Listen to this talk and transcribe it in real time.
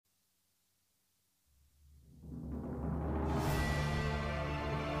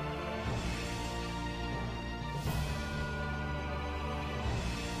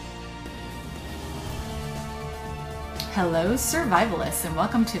Hello, survivalists, and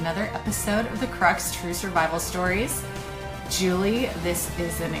welcome to another episode of the Crux True Survival Stories. Julie, this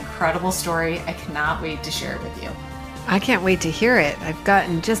is an incredible story. I cannot wait to share it with you. I can't wait to hear it. I've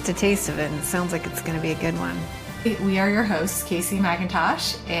gotten just a taste of it, and it sounds like it's going to be a good one. We are your hosts, Casey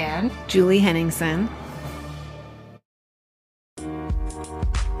McIntosh and Julie Henningsen.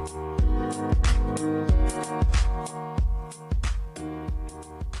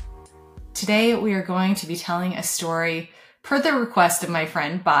 Today, we are going to be telling a story per the request of my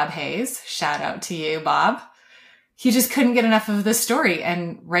friend, Bob Hayes. Shout out to you, Bob. He just couldn't get enough of this story,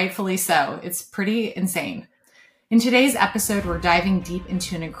 and rightfully so. It's pretty insane. In today's episode, we're diving deep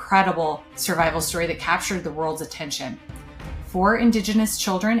into an incredible survival story that captured the world's attention. 4 Indigenous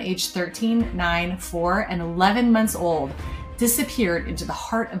children aged 13, 9, 4, and 11 months old disappeared into the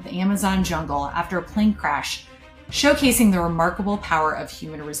heart of the Amazon jungle after a plane crash, showcasing the remarkable power of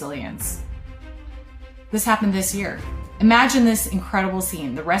human resilience. This happened this year. Imagine this incredible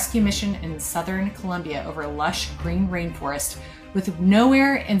scene, the rescue mission in southern Colombia over lush green rainforest with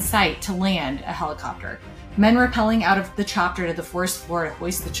nowhere in sight to land a helicopter. Men rappelling out of the chopper to the forest floor to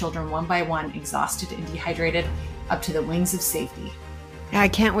hoist the children one by one, exhausted and dehydrated, up to the wings of safety. I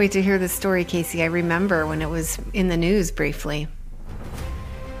can't wait to hear this story, Casey. I remember when it was in the news briefly.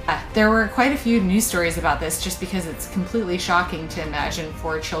 There were quite a few news stories about this just because it's completely shocking to imagine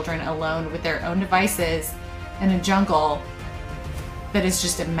 4 children alone with their own devices in a jungle that is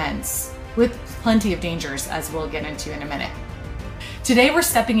just immense, with plenty of dangers, as we'll get into in a minute. Today we're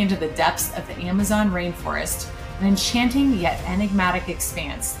stepping into the depths of the Amazon rainforest, an enchanting yet enigmatic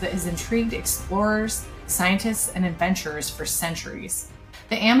expanse that has intrigued explorers, scientists, and adventurers for centuries.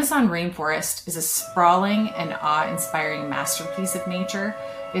 The Amazon rainforest is a sprawling and awe-inspiring masterpiece of nature.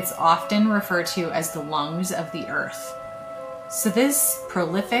 It's often referred to as the lungs of the earth. So this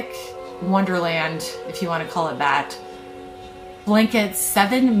prolific wonderland, if you want to call it that, blankets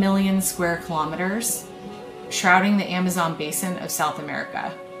 7 million square kilometers, shrouding the Amazon basin of South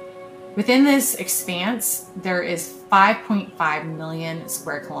America. Within this expanse, there is 5.5 million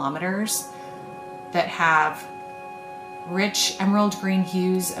square kilometers that have rich emerald green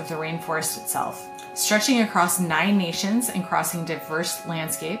hues of the rainforest itself. Stretching across 9 nations and crossing diverse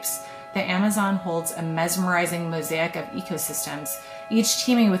landscapes, the Amazon holds a mesmerizing mosaic of ecosystems, each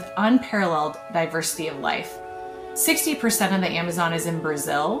teeming with unparalleled diversity of life. 60% of the Amazon is in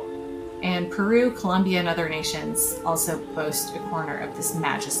Brazil, and Peru, Colombia, and other nations also boast a corner of this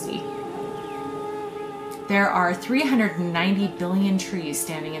majesty. There are 390 billion trees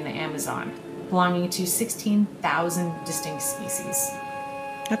standing in the Amazon, belonging to 16,000 distinct species.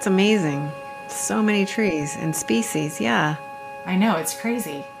 That's amazing. So many trees and species, yeah. I know, it's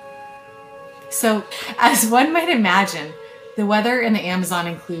crazy. So, as one might imagine, the weather in the Amazon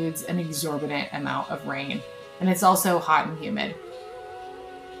includes an exorbitant amount of rain, and it's also hot and humid.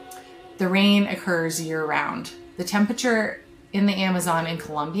 The rain occurs year-round. The temperature in the Amazon in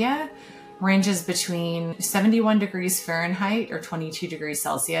Colombia ranges between 71 degrees Fahrenheit or 22 degrees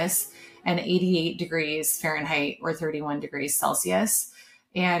Celsius and 88 degrees Fahrenheit or 31 degrees Celsius.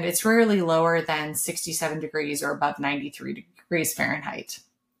 And it's rarely lower than 67 degrees or above 93 degrees Fahrenheit.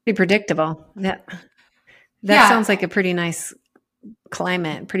 Pretty predictable. That sounds like a pretty nice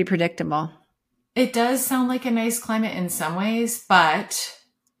climate, pretty predictable. It does sound like a nice climate in some ways, but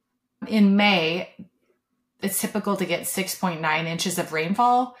in May, it's typical to get 6.9 inches of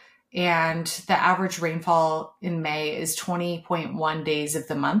rainfall, and the average rainfall in May is 20.1 days of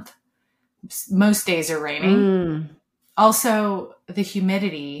the month. Most days are raining. Also, the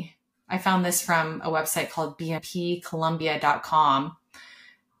humidity, I found this from a website called bmpcolombia.com.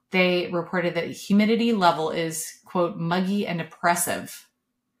 They reported that humidity level is, quote, muggy and oppressive,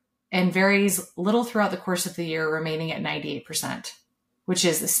 and varies little throughout the course of the year, remaining at 98%, which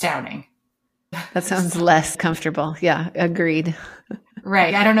is astounding. That sounds less comfortable. Yeah, agreed.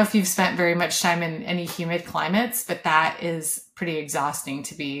 Right. I don't know if you've spent very much time in any humid climates, but that is pretty exhausting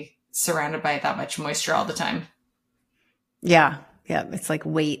to be surrounded by that much moisture all the time. Yeah. It's like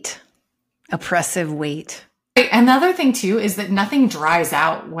weight, oppressive weight. Another thing too is that nothing dries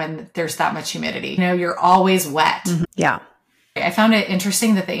out when there's that much humidity. You know, you're always wet. Mm-hmm. Yeah. I found it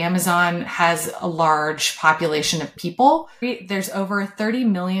interesting that the Amazon has a large population of people. There's over 30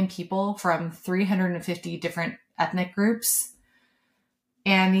 million people from 350 different ethnic groups.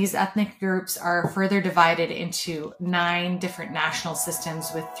 And these ethnic groups are further divided into 9 different national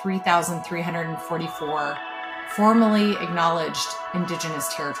systems with 3,344 formally acknowledged indigenous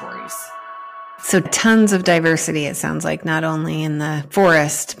territories. So tons of diversity, it sounds like, not only in the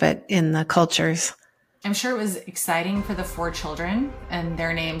forest, but in the cultures. I'm sure it was exciting for the 4 children, and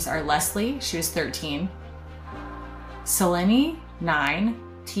their names are Leslie, she was 13, Selene, 9,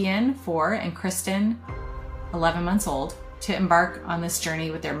 Tian, 4, and Kristen, 11 months old, to embark on this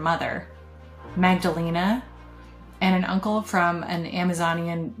journey with their mother, Magdalena, and an uncle from an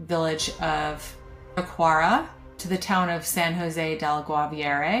Amazonian village of Aquara to the town of San Jose del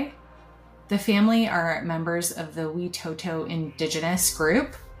Guaviare. The family are members of the Witoto indigenous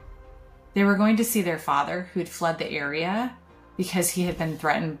group. They were going to see their father, who'd fled the area because he had been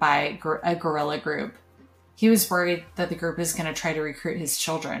threatened by a guerrilla group. He was worried that the group was going to try to recruit his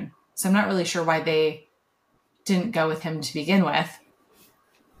children. So I'm not really sure why they didn't go with him to begin with.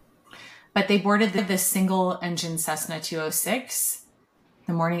 But they boarded this single-engine Cessna 206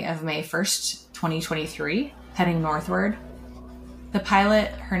 the morning of May 1st, 2023, heading northward. The pilot,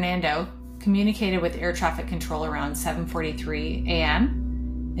 Hernando, communicated with air traffic control around 7:43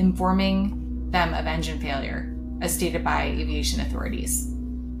 a.m., informing them of engine failure, as stated by aviation authorities.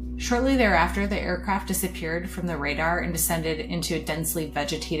 Shortly thereafter, the aircraft disappeared from the radar and descended into a densely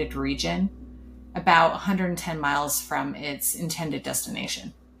vegetated region about 110 miles from its intended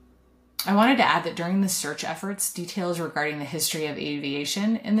destination. I wanted to add that during the search efforts, details regarding the history of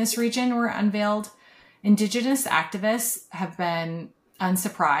aviation in this region were unveiled. Indigenous activists have been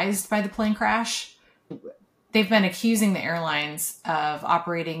unsurprised by the plane crash. They've been accusing the airlines of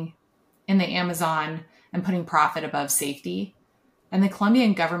operating in the Amazon and putting profit above safety. And the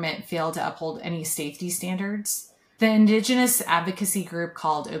Colombian government failed to uphold any safety standards. The indigenous advocacy group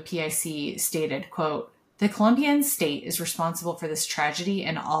called OPIC stated, quote, "The Colombian state is responsible for this tragedy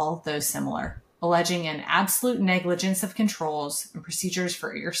and all those similar, alleging an absolute negligence of controls and procedures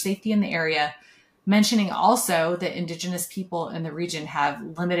for air safety in the area, mentioning also that indigenous people in the region have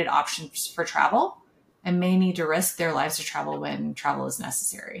limited options for travel and may need to risk their lives to travel when travel is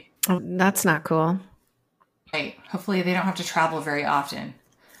necessary." Oh, that's not cool. Right. Hopefully they don't have to travel very often.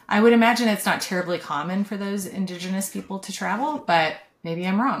 I would imagine it's not terribly common for those indigenous people to travel, but maybe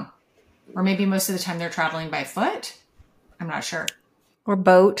I'm wrong. Or maybe most of the time they're traveling by foot. I'm not sure. Or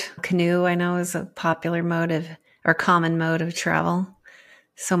boat. Canoe, I know, is a popular mode of, or common mode of travel.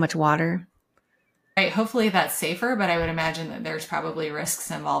 So much water. Right. Hopefully that's safer, but I would imagine that there's probably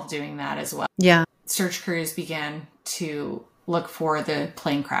risks involved doing that as well. Yeah. Search crews began to look for the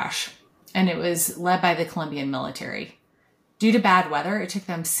plane crash, and it was led by the Colombian military. Due to bad weather, it took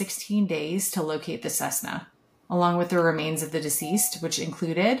them 16 days to locate the Cessna, along with the remains of the deceased, which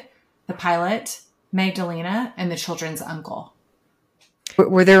included the pilot, Magdalena, and the children's uncle.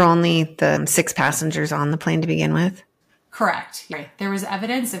 Were there only the 6 passengers on the plane to begin with? Correct. There was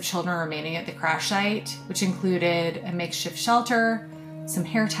evidence of children remaining at the crash site, which included a makeshift shelter, some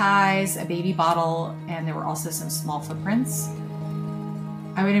hair ties, a baby bottle, and there were also some small footprints.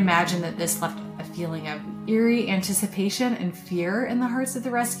 I would imagine that this left a feeling of eerie anticipation and fear in the hearts of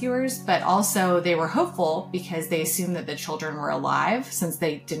the rescuers, but also they were hopeful because they assumed that the children were alive since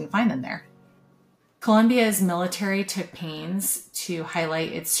they didn't find them there. Colombia's military took pains to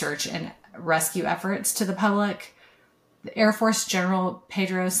highlight its search and rescue efforts to the public. The Air Force General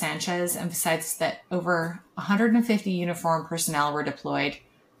Pedro Sanchez emphasized that over 150 uniformed personnel were deployed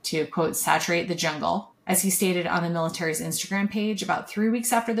to, quote, saturate the jungle. As he stated on the military's Instagram page, about 3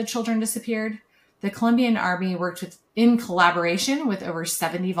 weeks after the children disappeared, the Colombian Army worked in collaboration with over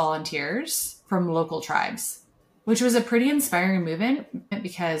 70 volunteers from local tribes, which was a pretty inspiring movement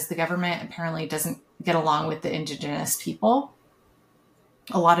because the government apparently doesn't get along with the indigenous people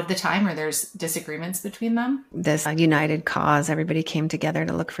a lot of the time, or there's disagreements between them. This united cause, everybody came together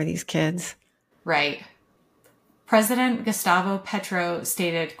to look for these kids. Right. President Gustavo Petro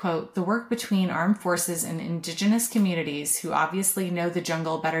stated, quote, "The work between armed forces and indigenous communities who obviously know the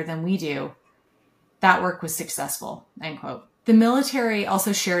jungle better than we do, that work was successful," end quote. The military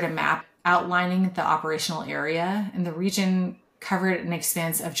also shared a map outlining the operational area, and the region covered an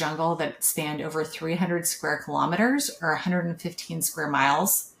expanse of jungle that spanned over 300 square kilometers or 115 square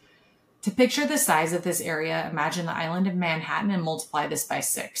miles. To picture the size of this area, imagine the island of Manhattan and multiply this by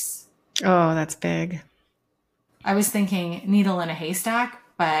 6. Oh, that's big. I was thinking needle in a haystack,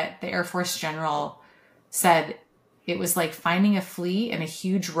 but the Air Force general said it was like finding a flea in a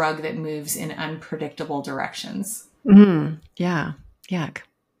huge rug that moves in unpredictable directions. Yeah. Yuck.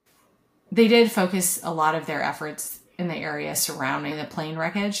 They did focus a lot of their efforts in the area surrounding the plane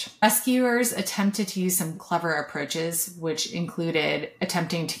wreckage. Rescuers attempted to use some clever approaches, which included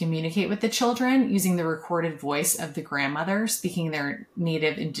attempting to communicate with the children using the recorded voice of the grandmother speaking their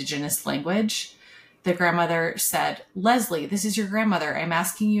native indigenous language. The grandmother said, "Leslie, this is your grandmother. I'm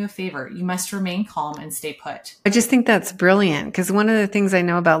asking you a favor. You must remain calm and stay put." I just think that's brilliant because one of the things I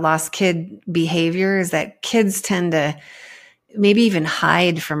know about lost kid behavior is that kids tend to maybe even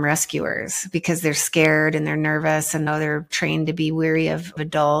hide from rescuers because they're scared and they're nervous and know they're trained to be weary of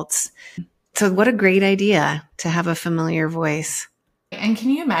adults. So what a great idea to have a familiar voice. And can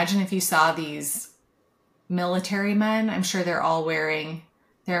you imagine if you saw these military men? I'm sure they're all wearing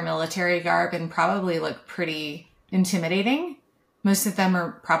their military garb and probably look pretty intimidating. Most of them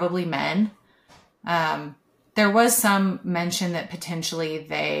are probably men. There was some mention that potentially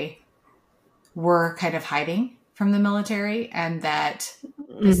they were kind of hiding from the military, and that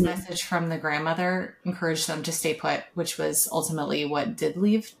this message from the grandmother encouraged them to stay put, which was ultimately what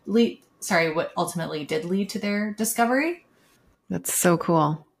ultimately did lead to their discovery. That's so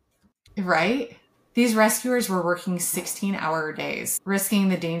cool. Right? These rescuers were working 16-hour days, risking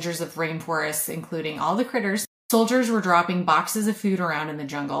the dangers of rainforests, including all the critters. Soldiers were dropping boxes of food around in the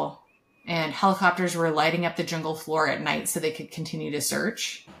jungle, and helicopters were lighting up the jungle floor at night so they could continue to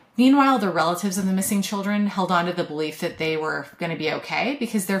search. Meanwhile, the relatives of the missing children held on to the belief that they were going to be okay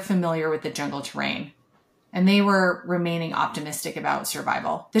because they're familiar with the jungle terrain, and they were remaining optimistic about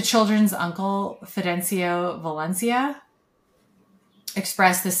survival. The children's uncle, Fidencio Valencia,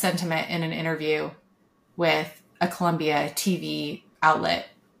 expressed this sentiment in an interview with a Colombia TV outlet,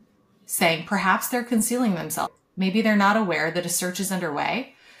 saying perhaps they're concealing themselves. Maybe they're not aware that a search is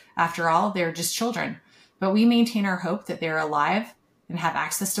underway. After all, they're just children. But we maintain our hope that they're alive and have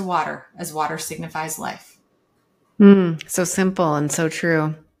access to water, as water signifies life. So simple and so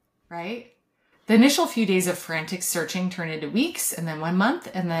true. Right? The initial few days of frantic searching turned into weeks, and then 1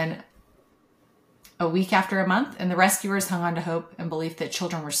 month, and then a week after a month, and the rescuers hung on to hope and belief that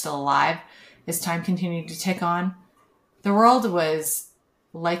children were still alive as time continued to tick on. The world was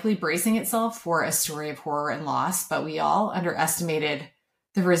likely bracing itself for a story of horror and loss, but we all underestimated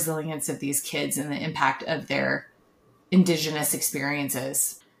the resilience of these kids and the impact of their indigenous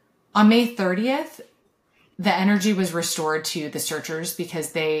experiences. On May 30th, the energy was restored to the searchers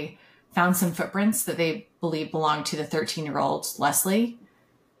because they found some footprints that they believed belonged to the 13-year-old Leslie.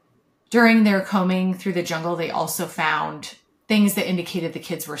 During their combing through the jungle, they also found things that indicated the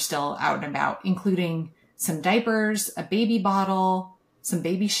kids were still out and about, including some diapers, a baby bottle, some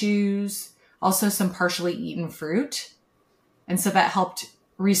baby shoes, also some partially eaten fruit. And so that helped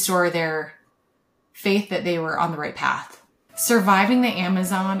restore their faith that they were on the right path. Surviving the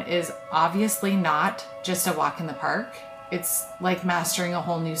Amazon is obviously not just a walk in the park. It's like mastering a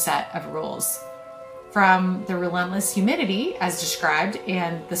whole new set of rules. From the relentless humidity, as described,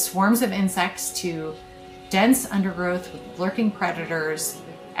 and the swarms of insects to dense undergrowth with lurking predators,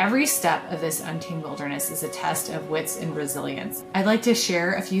 every step of this untamed wilderness is a test of wits and resilience. I'd like to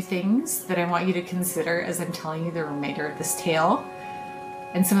share a few things that I want you to consider as I'm telling you the remainder of this tale,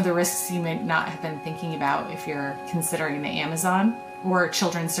 and some of the risks you might not have been thinking about if you're considering the Amazon or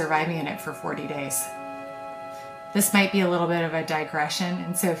children surviving in it for 40 days. This might be a little bit of a digression,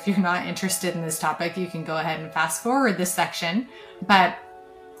 and so if you're not interested in this topic, you can go ahead and fast forward this section. But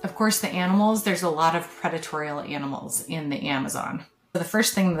of course, the animals, there's a lot of predatory animals in the Amazon. The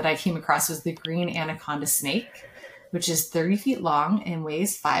first thing that I came across was the green anaconda snake, which is 30 feet long and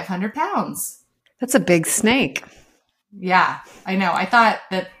weighs 500 pounds. That's a big snake. Yeah, I know. I thought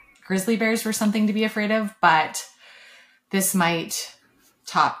that grizzly bears were something to be afraid of, but this might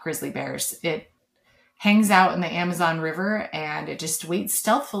top grizzly bears. It hangs out in the Amazon River and it just waits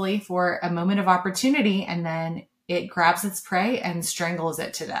stealthily for a moment of opportunity, and then it grabs its prey and strangles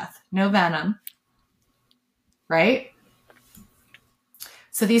it to death. No venom, right?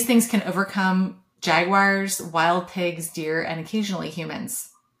 So these things can overcome jaguars, wild pigs, deer, and occasionally humans.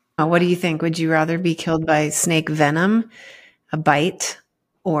 What do you think? Would you rather be killed by snake venom, a bite,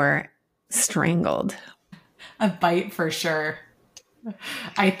 or strangled? A bite for sure.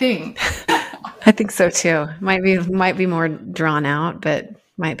 I think. I think so too. Might be more drawn out, but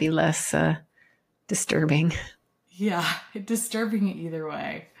might be less disturbing. Yeah, disturbing either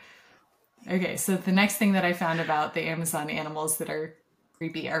way. Okay, so the next thing that I found about the Amazon animals that are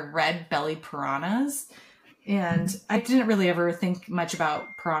creepy are red-bellied piranhas. And I didn't really ever think much about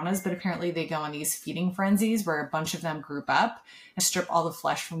piranhas, but apparently they go on these feeding frenzies where a bunch of them group up and strip all the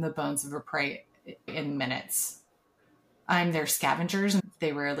flesh from the bones of a prey in minutes. They're scavengers and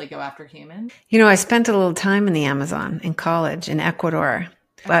they rarely go after humans. You know, I spent a little time in the Amazon in college in Ecuador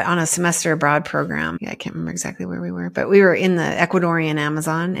on a semester abroad program. I can't remember exactly where we were, but we were in the Ecuadorian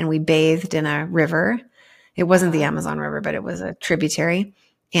Amazon and we bathed in a river. It wasn't the Amazon River, but it was a tributary.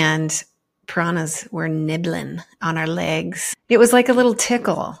 And piranhas were nibbling on our legs. It was like a little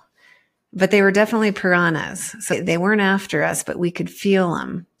tickle, but they were definitely piranhas. So they weren't after us, but we could feel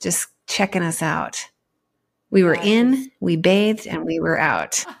them just checking us out. We were in, we bathed, and we were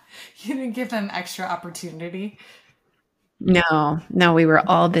out. You didn't give them extra opportunity. No, we were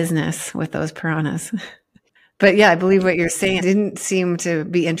all business with those piranhas. But yeah, I believe what you're saying. It didn't seem to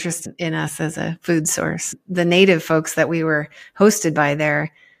be interested in us as a food source. The native folks that we were hosted by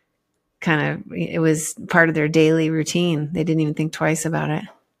there, it was part of their daily routine. They didn't even think twice about it.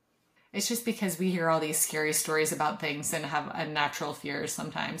 It's just because we hear all these scary stories about things and have unnatural fears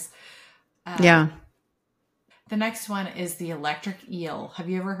sometimes. Yeah. The next one is the electric eel. Have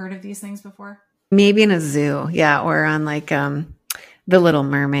you ever heard of these things before? Maybe in a zoo. Yeah. Or on like The Little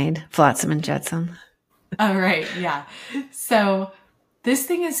Mermaid, Flotsam and Jetsam. Oh, right. Yeah. So this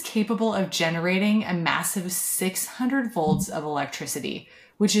thing is capable of generating a massive 600 volts of electricity,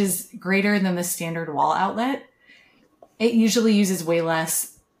 which is greater than the standard wall outlet. It usually uses way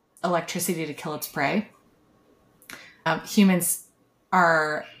less electricity to kill its prey. Humans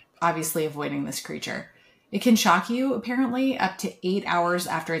are obviously avoiding this creature. It can shock you, apparently, up to 8 hours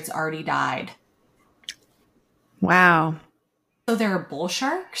after it's already died. Wow. So there are bull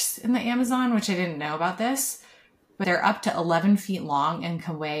sharks in the Amazon, which I didn't know about this, but they're up to 11 feet long and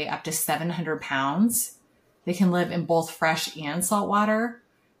can weigh up to 700 pounds. They can live in both fresh and salt water.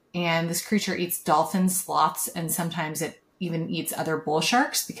 And this creature eats dolphins, sloths, and sometimes it even eats other bull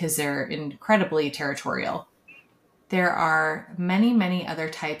sharks because they're incredibly territorial. There are many, many other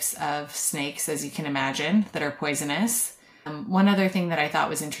types of snakes, as you can imagine, that are poisonous. One other thing that I thought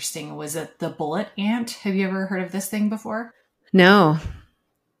was interesting was the bullet ant. Have you ever heard of this thing before? No.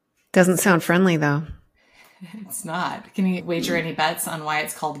 Doesn't sound friendly, though. It's not. Can you wager any bets on why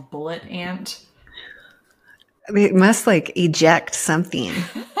it's called bullet ant? It must like eject something.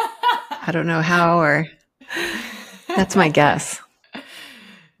 I don't know how, or that's my guess.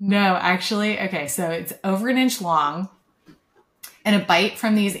 No, actually. Okay, so it's over an inch long, and a bite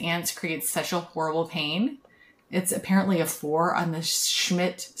from these ants creates such a horrible pain. It's apparently a 4 on the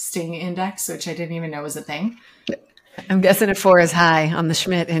Schmidt Sting Index, which I didn't even know was a thing. I'm guessing a 4 is high on the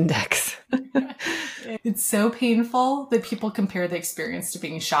Schmidt Index. It's so painful that people compare the experience to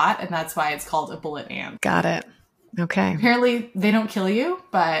being shot, and that's why it's called a bullet ant. Got it. Okay. Apparently, they don't kill you,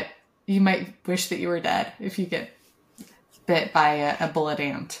 but you might wish that you were dead if you get bit by a bullet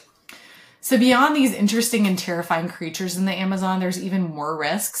ant. So beyond these interesting and terrifying creatures in the Amazon, there's even more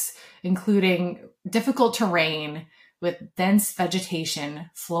risks, including difficult terrain with dense vegetation,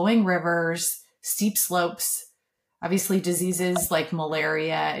 flowing rivers, steep slopes, obviously diseases like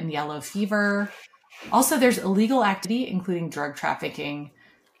malaria and yellow fever. Also, there's illegal activity, including drug trafficking,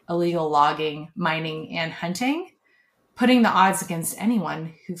 illegal logging, mining, and hunting, putting the odds against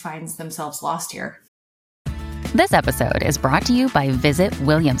anyone who finds themselves lost here. This episode is brought to you by Visit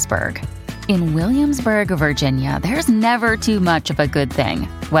Williamsburg. In Williamsburg, Virginia, there's never too much of a good thing.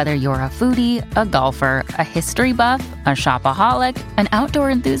 Whether you're a foodie, a golfer, a history buff, a shopaholic, an outdoor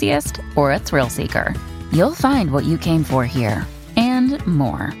enthusiast, or a thrill seeker, you'll find what you came for here and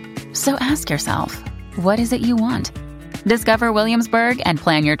more. So ask yourself, what is it you want? Discover Williamsburg and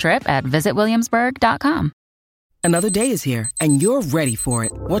plan your trip at visitwilliamsburg.com. Another day is here, and you're ready for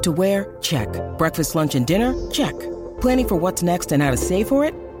it. What to wear? Check. Breakfast, lunch, and dinner? Check. Planning for what's next and how to save for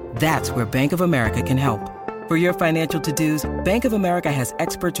it? That's where Bank of America can help. For your financial to-dos, Bank of America has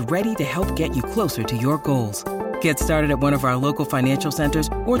experts ready to help get you closer to your goals. Get started at one of our local financial centers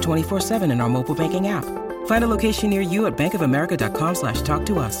or 24/7 in our mobile banking app. Find a location near you at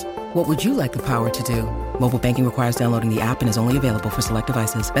bankofamerica.com/talktous. What would you like the power to do? Mobile banking requires downloading the app and is only available for select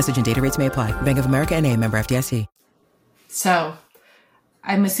devices. Message and data rates may apply. Bank of America NA, member FDIC. So,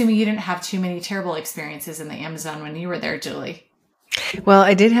 I'm assuming you didn't have too many terrible experiences in the Amazon when you were there, Julie. Well,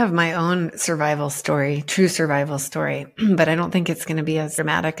 I did have my own survival story, true survival story, but I don't think it's going to be as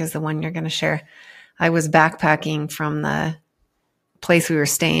dramatic as the one you're going to share. I was backpacking from the place we were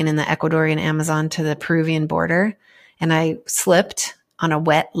staying in the Ecuadorian Amazon to the Peruvian border, and I slipped on a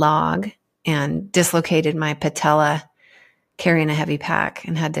wet log and dislocated my patella carrying a heavy pack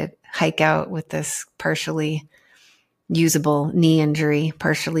and had to hike out with this partially usable knee injury,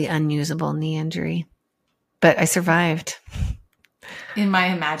 partially unusable knee injury. But I survived. In my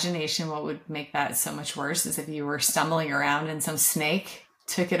imagination, what would make that so much worse is if you were stumbling around and some snake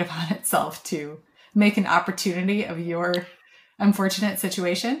took it upon itself to make an opportunity of your unfortunate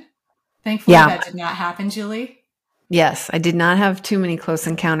situation. Thankfully, that did not happen, Julie. Yes, I did not have too many close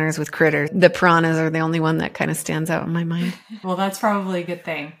encounters with critters. The piranhas are the only one that kind of stands out in my mind. Well, that's probably a good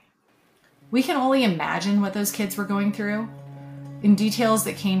thing. We can only imagine what those kids were going through. In details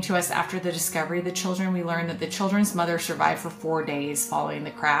that came to us after the discovery of the children, we learned that the children's mother survived for 4 days following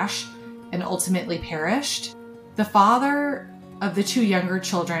the crash and ultimately perished. The father of the 2 younger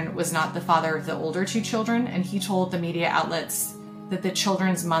children was not the father of the older 2 children, and he told the media outlets that the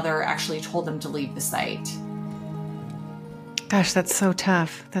children's mother actually told them to leave the site. Gosh, that's so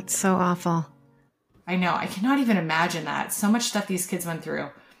tough. That's so awful. I know. I cannot even imagine that. So much stuff these kids went through.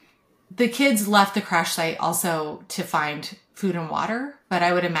 The kids left the crash site also to find food and water, but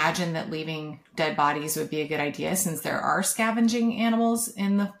I would imagine that leaving dead bodies would be a good idea since there are scavenging animals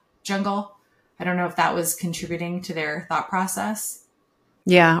in the jungle. I don't know if that was contributing to their thought process.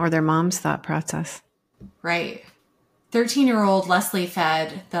 Yeah, or their mom's thought process. Right. 13-year-old Leslie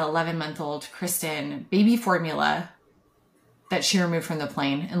fed the 11-month-old Kristen baby formula that she removed from the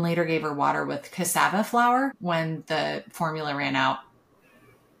plane and later gave her water with cassava flour when the formula ran out.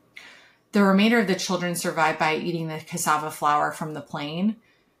 The remainder of the children survived by eating the cassava flour from the plane,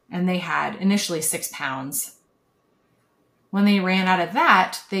 and they had initially 6 pounds. When they ran out of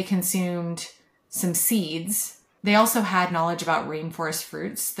that, they consumed some seeds. They also had knowledge about rainforest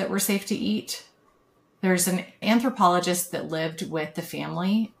fruits that were safe to eat. There's an anthropologist that lived with the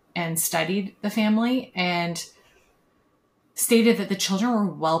family and studied the family and stated that the children were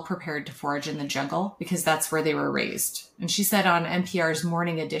well prepared to forage in the jungle because that's where they were raised. And she said on NPR's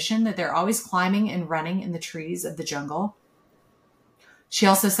Morning Edition that they're always climbing and running in the trees of the jungle. She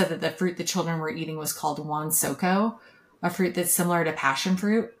also said that the fruit the children were eating was called wansoko, a fruit that's similar to passion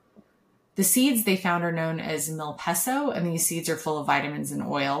fruit. The seeds they found are known as milpeso, and these seeds are full of vitamins and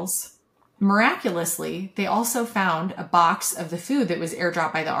oils. Miraculously, they also found a box of the food that was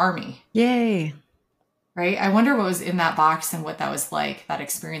airdropped by the Army. Yay. Right? I wonder what was in that box and what that was like, that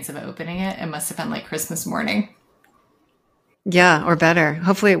experience of opening it. It must have been like Christmas morning. Yeah, or better.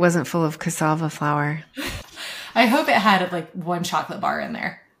 Hopefully it wasn't full of cassava flour. I hope it had like one chocolate bar in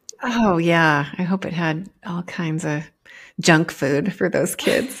there. Oh, yeah. I hope it had all kinds of junk food for those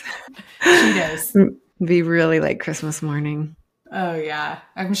kids. Cheetos. It'd be really like Christmas morning. Oh, yeah.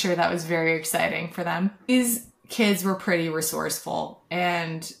 I'm sure that was very exciting for them. These kids were pretty resourceful.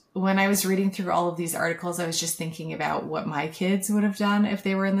 And when I was reading through all of these articles, I was just thinking about what my kids would have done if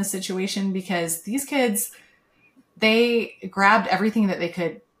they were in this situation, because these kids, they grabbed everything that they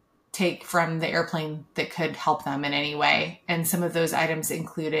could take from the airplane that could help them in any way. And some of those items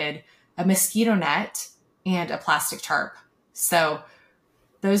included a mosquito net and a plastic tarp. So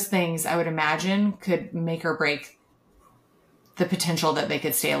those things, I would imagine, could make or break the potential that they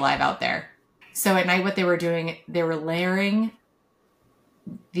could stay alive out there. So at night, what they were doing, they were layering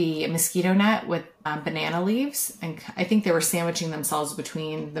the mosquito net with banana leaves. And I think they were sandwiching themselves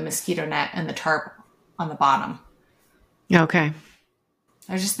between the mosquito net and the tarp on the bottom. Okay.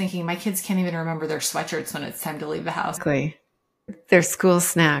 I was just thinking, my kids can't even remember their sweatshirts when it's time to leave the house. Exactly. Their school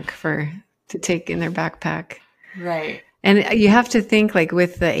snack to take in their backpack. Right. And you have to think, like,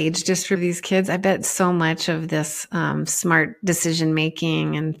 with the age distribution of these kids, I bet so much of this smart decision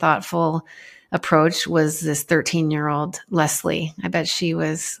making and thoughtful approach was this 13-year-old Leslie. I bet she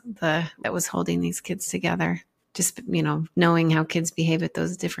was that was holding these kids together. Just, knowing how kids behave at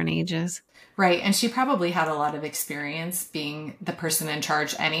those different ages. Right. And she probably had a lot of experience being the person in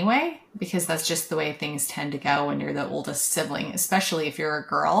charge anyway, because that's just the way things tend to go when you're the oldest sibling, especially if you're a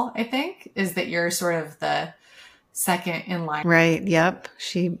girl, I think, is that you're sort of the second in line. Right. Yep.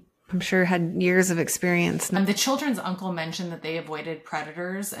 I'm sure, had years of experience. The children's uncle mentioned that they avoided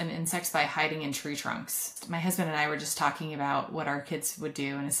predators and insects by hiding in tree trunks. My husband and I were just talking about what our kids would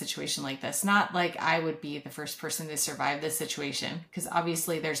do in a situation like this. Not like I would be the first person to survive this situation, because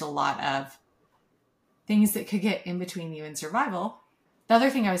obviously there's a lot of things that could get in between you and survival. The other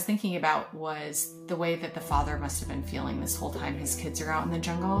thing I was thinking about was the way that the father must have been feeling this whole time his kids are out in the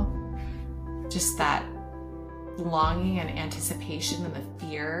jungle. Just that longing and anticipation and the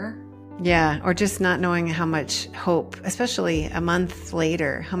fear. Yeah, or just not knowing how much hope, especially a month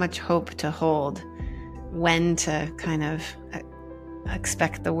later, how much hope to hold, when to kind of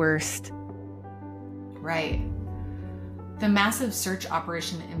expect the worst. Right. The massive search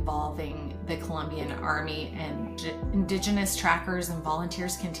operation involving the Colombian Army and indigenous trackers and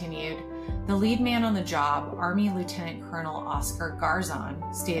volunteers continued. The lead man on the job, Army Lieutenant Colonel Oscar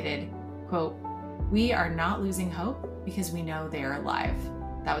Garzon, stated, quote, "We are not losing hope because we know they are alive.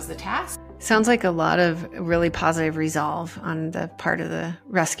 That was the task." Sounds like a lot of really positive resolve on the part of the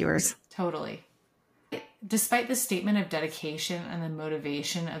rescuers. Totally. Despite the statement of dedication and the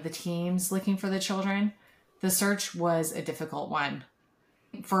motivation of the teams looking for the children, the search was a difficult one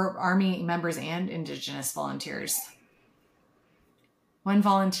for Army members and Indigenous volunteers. One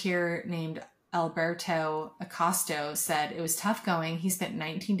volunteer named Alberto Acosto said it was tough going. He spent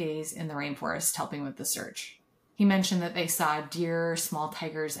 19 days in the rainforest helping with the search. He mentioned that they saw deer, small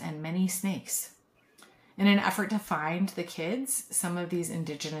tigers, and many snakes. In an effort to find the kids, some of these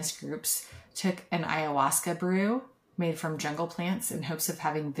indigenous groups took an ayahuasca brew made from jungle plants in hopes of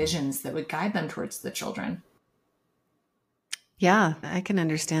having visions that would guide them towards the children. Yeah, I can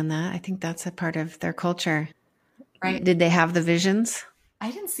understand that. I think that's a part of their culture. Right. Did they have the visions?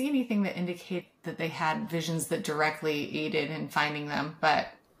 I didn't see anything that indicated that they had visions that directly aided in finding them, but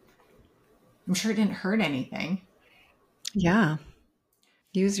I'm sure it didn't hurt anything. Yeah.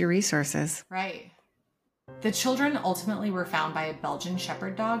 Use your resources. Right. The children ultimately were found by a Belgian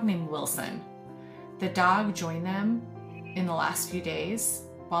shepherd dog named Wilson. The dog joined them in the last few days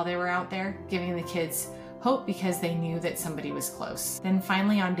while they were out there, giving the kids hope because they knew that somebody was close. Then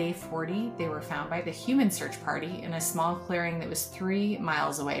finally on day 40, they were found by the human search party in a small clearing that was 3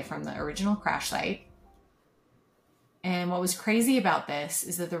 miles away from the original crash site. And what was crazy about this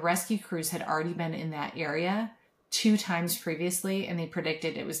is that the rescue crews had already been in that area 2 times previously, and they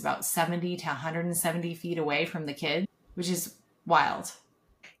predicted it was about 70 to 170 feet away from the kid, which is wild.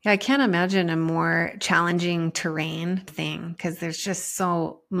 Yeah, I can't imagine a more challenging terrain thing because there's just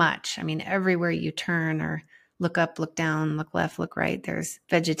so much. I mean, everywhere you turn or look up, look down, look left, look right, there's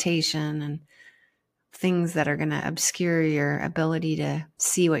vegetation and things that are going to obscure your ability to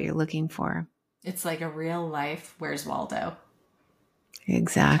see what you're looking for. It's like a real life Where's Waldo?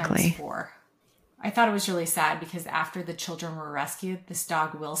 Exactly. Times 4. I thought it was really sad because after the children were rescued, this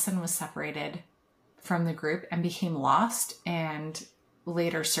dog Wilson was separated from the group and became lost, and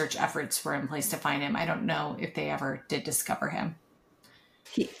later search efforts were in place to find him. I don't know if they ever did discover him.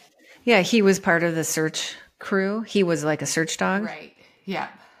 He was part of the search crew. He was like a search dog. Right. Yeah.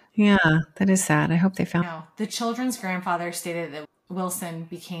 Yeah, that is sad. I hope they found him. No, the children's grandfather stated that Wilson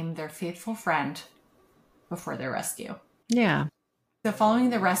became their faithful friend before their rescue. Yeah. So following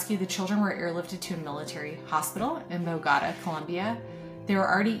the rescue, the children were airlifted to a military hospital in Bogota, Colombia. They were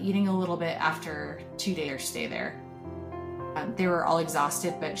already eating a little bit after 2-day stay there. They were all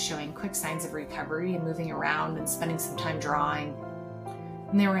exhausted, but showing quick signs of recovery and moving around and spending some time drawing.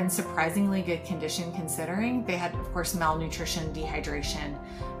 And they were in surprisingly good condition considering they had, of course, malnutrition, dehydration,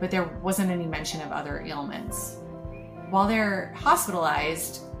 but there wasn't any mention of other ailments. While they're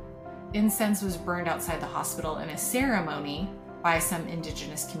hospitalized, incense was burned outside the hospital in a ceremony by some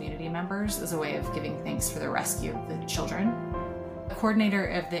indigenous community members as a way of giving thanks for the rescue of the children. The coordinator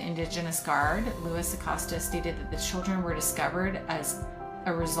of the Indigenous Guard, Luis Acosta, stated that the children were discovered as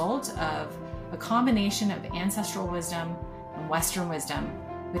a result of a combination of ancestral wisdom and Western wisdom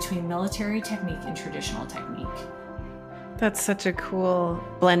between military technique and traditional technique. That's such a cool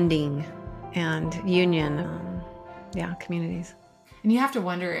blending and union, communities. And you have to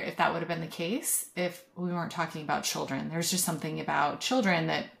wonder if that would have been the case if we weren't talking about children. There's just something about children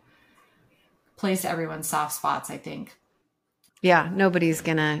that plays to everyone's soft spots, I think. Yeah, nobody's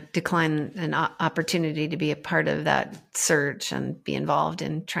going to decline an opportunity to be a part of that search and be involved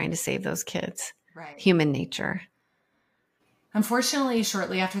in trying to save those kids. Right. Human nature. Unfortunately,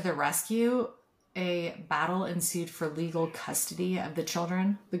 shortly after the rescue, a battle ensued for legal custody of the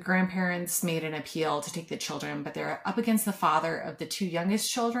children. The grandparents made an appeal to take the children, but they're up against the father of the 2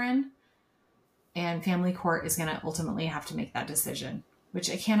 youngest children, and family court is going to ultimately have to make that decision, which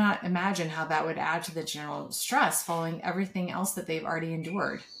I cannot imagine how that would add to the general stress following everything else that they've already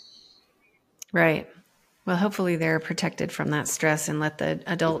endured. Right. Well, hopefully they're protected from that stress and let the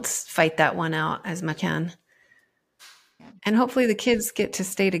adults fight that one out as much as can. And hopefully the kids get to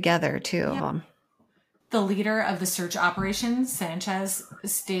stay together too. Yeah. The leader of the search operation, Sanchez,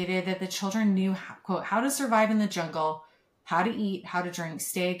 stated that the children knew, quote, how to survive in the jungle, how to eat, how to drink,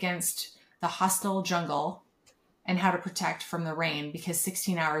 stay against the hostile jungle, and how to protect from the rain because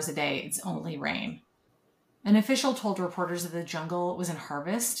 16 hours a day, it's only rain. An official told reporters that the jungle was in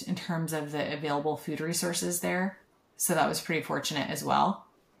harvest in terms of the available food resources there. So that was pretty fortunate as well.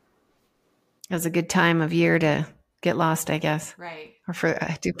 It was a good time of year to get lost, I guess. Right. Or for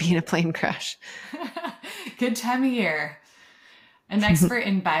to be in a plane crash. Good time of year. An expert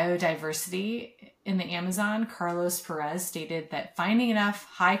in biodiversity in the Amazon, Carlos Perez, stated that finding enough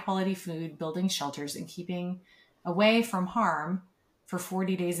high-quality food, building shelters, and keeping away from harm for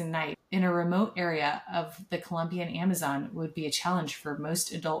 40 days and nights in a remote area of the Colombian Amazon would be a challenge for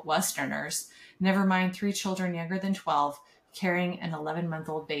most adult Westerners, never mind 3 children younger than 12 carrying an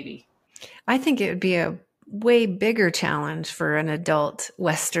 11-month-old baby. I think it would be a way bigger challenge for an adult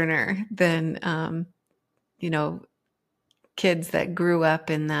Westerner than, kids that grew up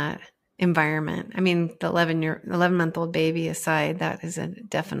in that environment. I mean, the 11-month-old baby aside, that is a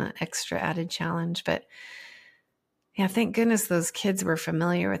definite extra added challenge. But yeah, thank goodness those kids were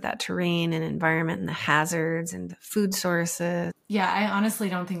familiar with that terrain and environment and the hazards and the food sources. Yeah, I honestly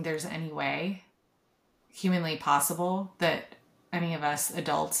don't think there's any way humanly possible that any of us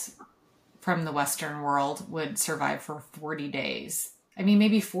adults from the Western world would survive for 40 days. I mean,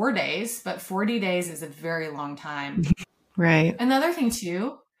 maybe 4 days, but 40 days is a very long time. Right. And the other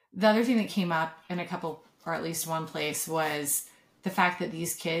thing that came up in a couple, or at least one place, was the fact that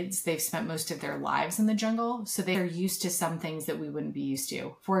these kids, they've spent most of their lives in the jungle. So they're used to some things that we wouldn't be used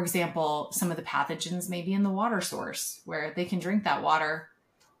to. For example, some of the pathogens may be in the water source where they can drink that water.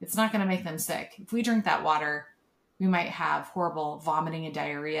 It's not going to make them sick. If we drink that water, we might have horrible vomiting and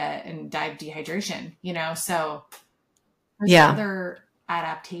diarrhea and die of dehydration, So there's other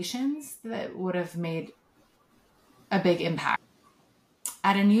adaptations that would have made a big impact.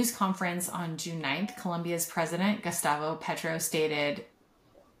 At a news conference on June 9th, Colombia's president, Gustavo Petro, stated,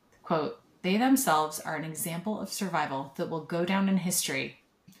 quote, "They themselves are an example of survival that will go down in history.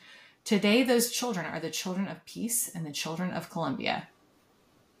 Today, those children are the children of peace and the children of Colombia."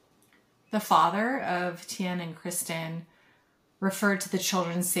 The father of Tien and Kristen referred to the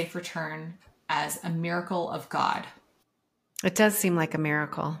children's safe return as a miracle of God. It does seem like a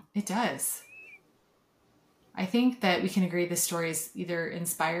miracle. It does. I think that we can agree this story is either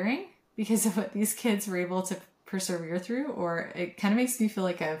inspiring because of what these kids were able to persevere through, or it kind of makes me feel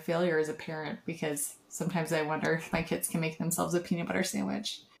like a failure as a parent because sometimes I wonder if my kids can make themselves a peanut butter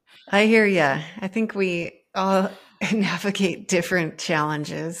sandwich. I hear ya. I think we all navigate different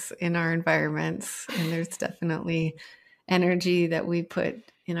challenges in our environments, and there's definitely energy that we put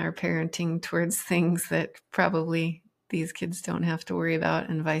in our parenting towards things that probably these kids don't have to worry about,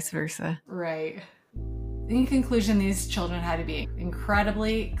 and vice versa. Right. In conclusion, these children had to be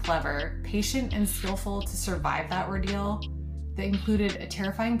incredibly clever, patient, and skillful to survive that ordeal that included a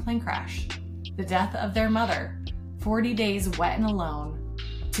terrifying plane crash, the death of their mother, 40 days wet and alone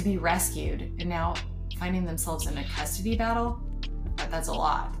to be rescued, and now finding themselves in a custody battle. That's a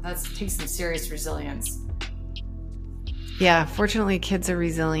lot. That takes some serious resilience. Yeah, fortunately, kids are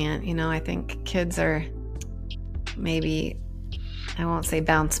resilient. I think kids are maybe, I won't say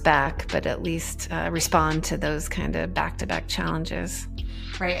bounce back, but at least respond to those kind of back-to-back challenges.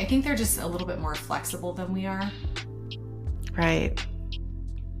 Right. I think they're just a little bit more flexible than we are. Right.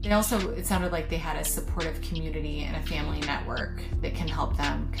 They also, it sounded like they had a supportive community and a family network that can help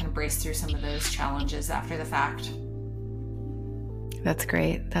them kind of brace through some of those challenges after the fact. That's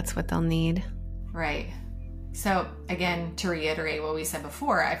great. That's what they'll need. Right. So again, to reiterate what we said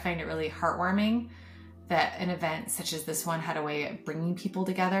before, I find it really heartwarming that an event such as this one had a way of bringing people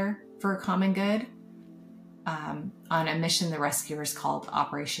together for a common good on a mission the rescuers called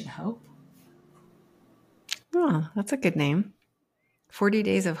Operation Hope. Oh, that's a good name. 40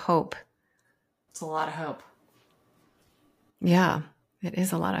 Days of Hope. It's a lot of hope. Yeah, it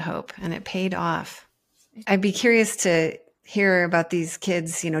is a lot of hope, and it paid off. I'd be curious to hear about these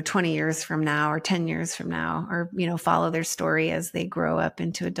kids, 20 years from now or 10 years from now, or, follow their story as they grow up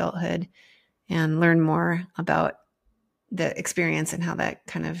into adulthood and learn more about the experience and how that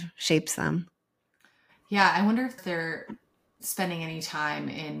kind of shapes them. Yeah, I wonder if they're spending any time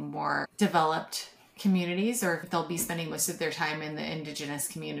in more developed communities, or if they'll be spending most of their time in the indigenous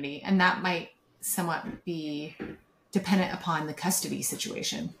community. And that might somewhat be dependent upon the custody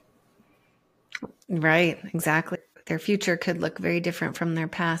situation. Right, exactly. Their future could look very different from their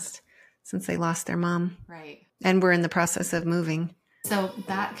past since they lost their mom. Right. And we're in the process of moving. So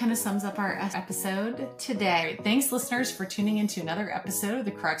that kind of sums up our episode today. Thanks, listeners, for tuning into another episode of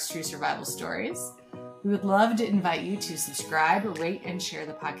the Crux True Survival Stories. We would love to invite you to subscribe, rate, and share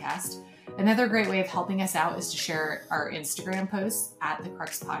the podcast. Another great way of helping us out is to share our Instagram posts at the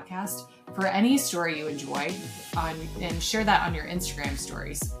Crux Podcast for any story you enjoy and share that on your Instagram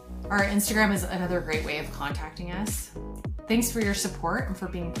stories. Our Instagram is another great way of contacting us. Thanks for your support and for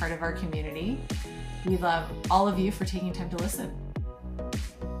being part of our community. We love all of you for taking time to listen.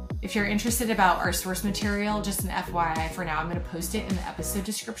 If you're interested about our source material, just an FYI for now, I'm going to post it in the episode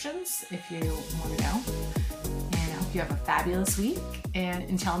descriptions if you want to know. And I hope you have a fabulous week. And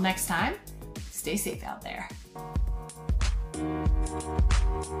until next time, stay safe out there.